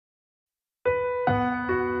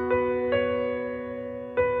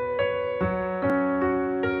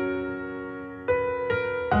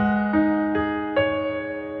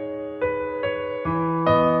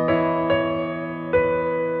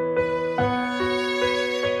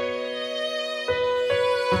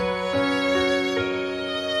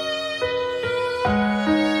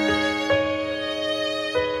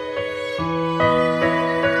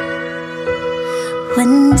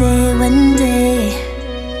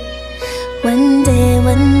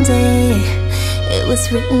was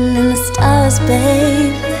written in the stars,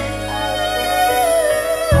 babe.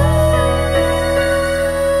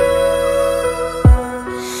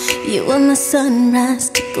 You were my sunrise,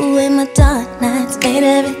 took away my dark nights, made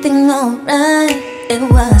everything alright. It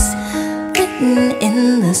was written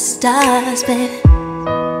in the stars, baby.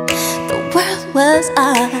 The world was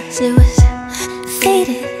ours, it was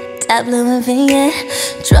faded, tableau and vignette,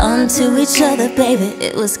 drawn to each other, baby.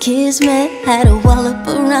 It was kismet, had a wall up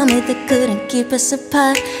around me that couldn't keep us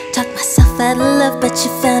apart. Talked myself out of love, but you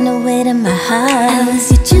found a way to my heart. I was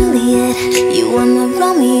your Juliet, you were my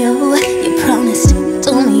Romeo. You promised,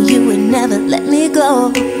 told me you would never let me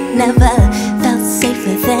go. Never felt safe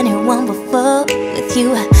with anyone before. With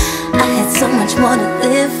you, I had so much more to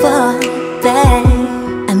live for, babe.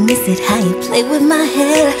 I miss it how you play with my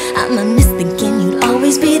hair. I'ma miss thinking you'd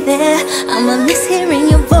always be there. I'ma miss hearing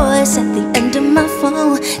your voice at the end of my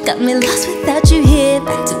phone. Got me lost without you here,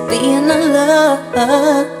 back to being alone.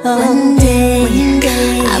 One day,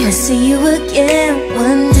 I'ma see you again.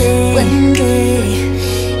 One day,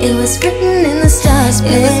 it was written in the stars,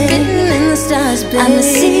 babe. It was written in the stars, babe. I'ma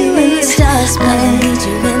see you in the stars, babe. I'ma meet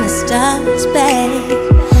you in the stars, babe.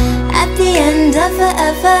 At the end of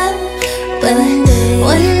forever,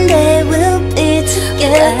 one day we'll be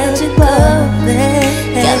together,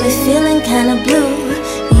 babe. Got me feeling kinda blue.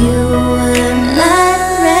 You were my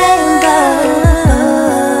rainbow.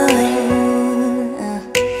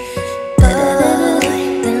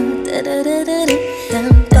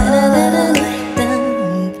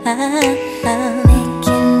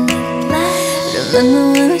 Remember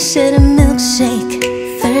when we shared a milkshake,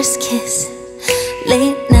 first kiss,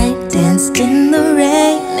 late night danced in the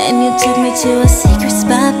rain, and you took me to a secret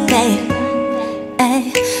spot, babe.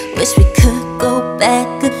 Ay, wish we could go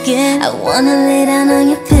back again. I wanna lay down on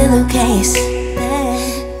your pillowcase.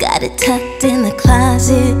 Got it tucked in the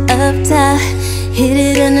closet up top. Hid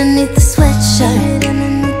it underneath the sweatshirt.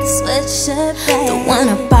 The one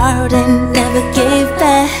I borrowed and never gave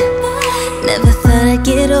back. Never thought I'd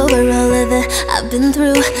get over all of that I've been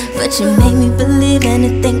through, but you made me believe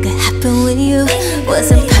anything could happen with you.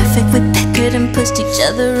 Wasn't perfect, we bickered and pushed each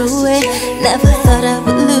other away. Never thought I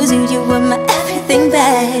would lose you, you were my everything,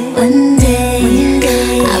 babe. One day,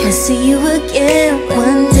 I'ma see you again.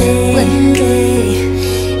 One day,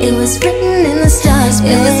 it was written in the stars,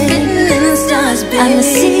 babe. It was written in the stars, babe. I'ma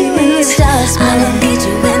see you in the stars, babe. I'ma meet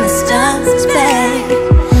you in the stars, babe.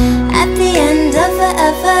 At the end of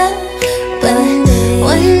forever,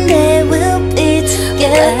 one day we'll be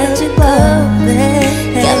together,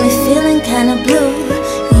 babe. Got me feeling kinda blue.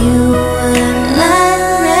 You were my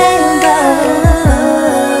rainbow.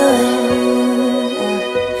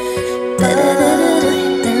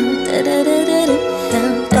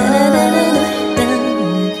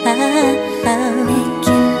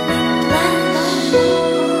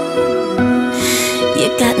 You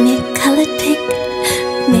got me colored pink,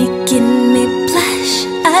 making me blush.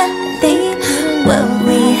 I think what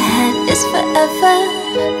we had is forever,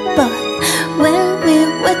 but when we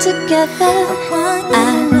were together, I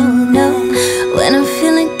don't know. When I'm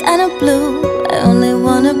feeling kinda blue, I only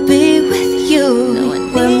wanna be with you.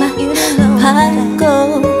 Where my pot of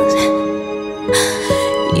gold,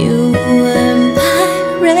 you were my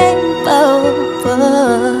rainbow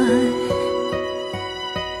boy.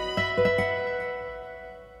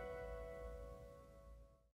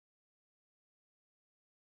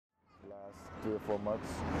 Last 3 or 4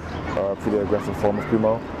 months, pretty aggressive form of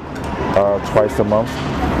chemo, twice a month,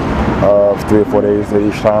 3 or 4 days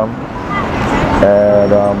each time,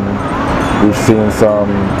 and we've seen some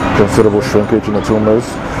considerable shrinkage in the tumors,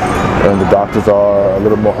 and the doctors are a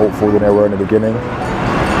little more hopeful than they were in the beginning.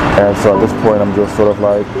 And so at this point, I'm just sort of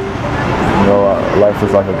like, you know, life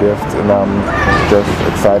is like a gift, and I'm just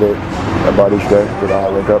excited about each day that I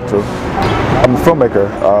wake up to. I'm a filmmaker.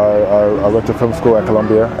 I went to film school at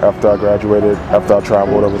Columbia after I graduated, after I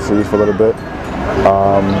traveled overseas for a little bit.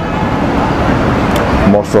 I'm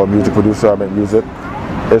also a music producer. I make music.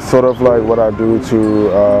 It's sort of like what I do to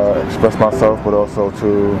express myself, but also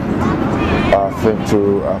to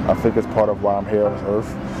I think it's part of why I'm here on this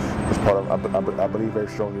earth. It's part of, I believe very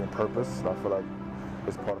strongly in purpose. I feel like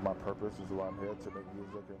it's part of my purpose is why I'm here, to make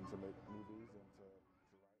music and to make movies.